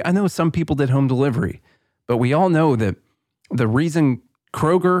delivery? I know some people did home delivery, but we all know that the reason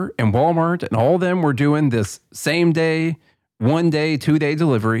Kroger and Walmart and all of them were doing this same day, 1 day, 2 day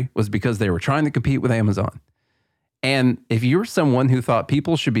delivery was because they were trying to compete with Amazon. And if you're someone who thought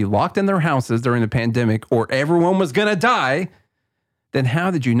people should be locked in their houses during the pandemic or everyone was going to die, then how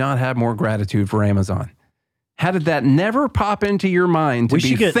did you not have more gratitude for Amazon? How did that never pop into your mind to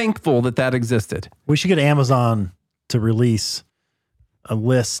be thankful that existed? We should get Amazon to release a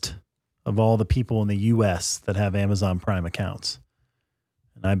list of all the people in the U.S. that have Amazon Prime accounts.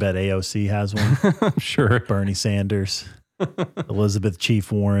 And I bet AOC has one. Sure. Bernie Sanders, Elizabeth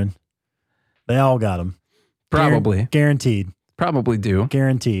Chief Warren. They all got them. Probably. Guaranteed. Probably do.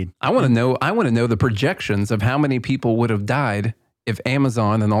 Guaranteed. I want to know the projections of how many people would have died if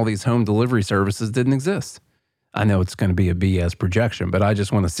Amazon and all these home delivery services didn't exist. I know it's going to be a BS projection, but I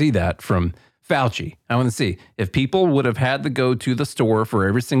just want to see that from Fauci. I want to see if people would have had to go to the store for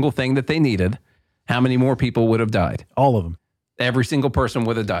every single thing that they needed, how many more people would have died? All of them. Every single person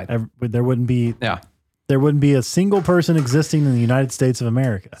would have died. There wouldn't be. Yeah. There wouldn't be a single person existing in the United States of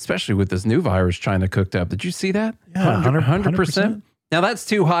America. Especially with this new virus China cooked up. Did you see that? Yeah, 100%. Now, that's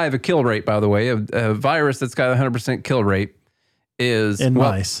too high of a kill rate, by the way. A virus that's got a 100% kill rate is... In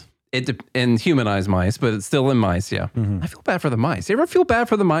mice. In humanized mice, but it's still in mice, yeah. Mm-hmm. I feel bad for the mice. You ever feel bad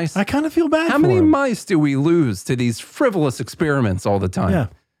for the mice? I kind of feel bad How many mice do we lose to these frivolous experiments all the time? Yeah.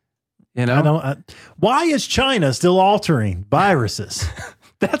 You know? Why is China still altering viruses?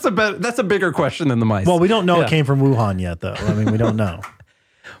 That's a bigger question than the mice. Well, we don't know it came from Wuhan yet, though. I mean, we don't know.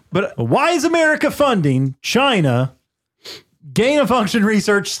 But why is America funding China gain-of-function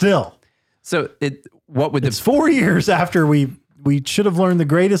research still? So it's 4 years after we should have learned the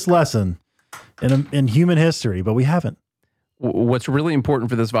greatest lesson in human history, but we haven't. What's really important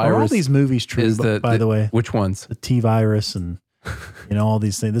for this virus? Are all these movies true? By the way, which ones? The T virus and all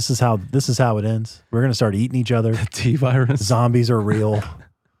these things. This is how it ends. We're gonna start eating each other. The T virus. Zombies are real.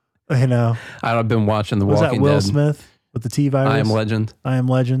 I've been watching The Walking Dead. Was that Will Smith with the T virus? I Am Legend. I Am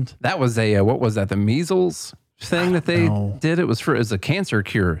Legend. That was what was that? The measles thing that they did? It was a cancer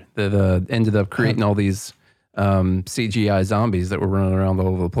cure that ended up creating all these CGI zombies that were running around all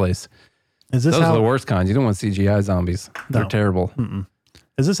over the place. Those are the worst kinds. You don't want CGI zombies. They're terrible. Mm-mm.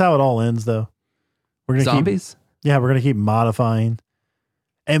 Is this how it all ends, though? We're gonna zombies? We're going to keep modifying.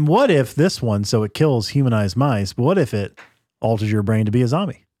 And what if this one, so it kills humanized mice, but what if it alters your brain to be a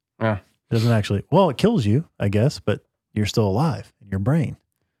zombie? Yeah. It doesn't actually, it kills you, I guess, but you're still alive in your brain.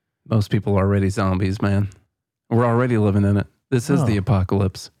 Most people are already zombies, man. We're already living in it. This is the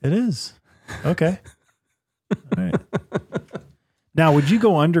apocalypse. It is. Okay. All right. Now, would you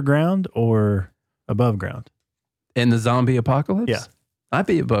go underground or above ground? In the zombie apocalypse? Yeah. I'd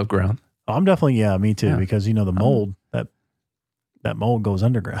be above ground. Oh, I'm definitely, me too, because the mold, that mold goes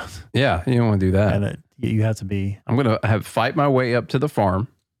underground. Yeah, you don't want to do that. And you have to be. I'm going to fight my way up to the farm,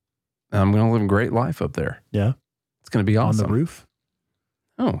 and I'm going to live a great life up there. Yeah. It's going to be awesome. On the roof?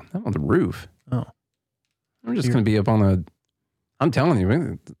 Oh, not on the roof. Oh. I'm just going to be up on a... I'm telling you,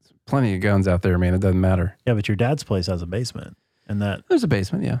 man, there's plenty of guns out there, man. It doesn't matter. Yeah, but your dad's place has a basement. And there's a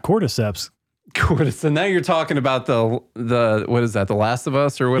basement, yeah. Cordyceps. So now you're talking about the what is that, The Last of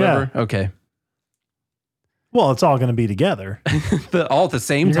Us or whatever? Yeah. Okay. Well, it's all going to be together. All at the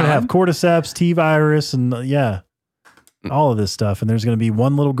same You're time? You're going to have cordyceps, T-virus, and all of this stuff. And there's going to be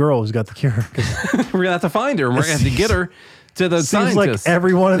one little girl who's got the cure. We're going to have to find her, and we're going to have to get her to the scientists. Seems like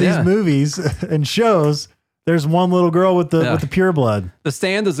every one of these movies and shows, there's one little girl with the pure blood. The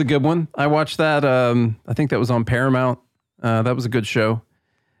Stand is a good one. I watched that. I think that was on Paramount. That was a good show.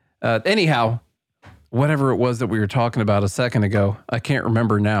 Anyhow, whatever it was that we were talking about a second ago, I can't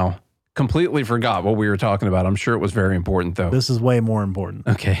remember now. Completely forgot what we were talking about. I'm sure it was very important, though. This is way more important.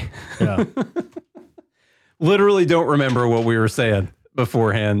 Okay. Yeah. Literally don't remember what we were saying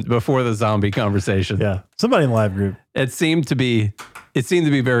beforehand, before the zombie conversation. Yeah. Somebody in the live group. It seemed to be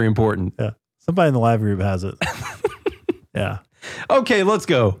very important. Yeah. Somebody in the live group has it. Yeah. Okay, let's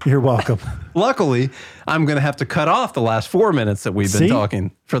go. You're welcome. Luckily, I'm going to have to cut off the last 4 minutes that we've been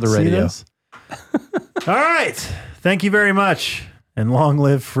talking for the radio. All right. Thank you very much. And long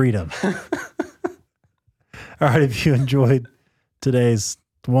live freedom. All right. If you enjoyed today's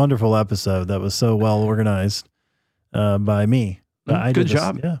wonderful episode that was so well organized by me. Good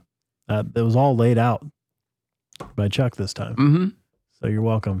job. Yeah. It was all laid out by Chuck this time. Mm-hmm. So you're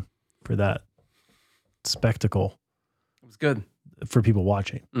welcome for that spectacle. It was good. For people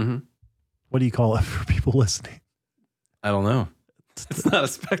watching. Mm-hmm. What do you call it for people listening? I don't know. It's not a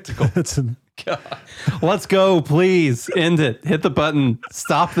spectacle. God. Let's go, please. End it. Hit the button.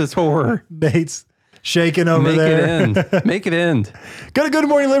 Stop this horror. Nate's shaking over there. Make it end. Make it end. Go to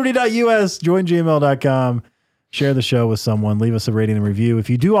goodmorningliberty.us, join gmail.com, share the show with someone, leave us a rating and review. If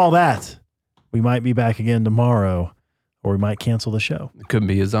you do all that, we might be back again tomorrow, or we might cancel the show. It could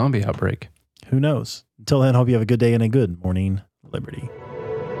be a zombie outbreak. Who knows? Until then, hope you have a good day and a good morning, Liberty.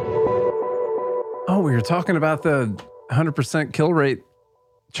 Oh, we were talking about the 100% kill rate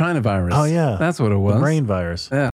China virus. Oh, yeah. That's what it was. The brain virus. Yeah.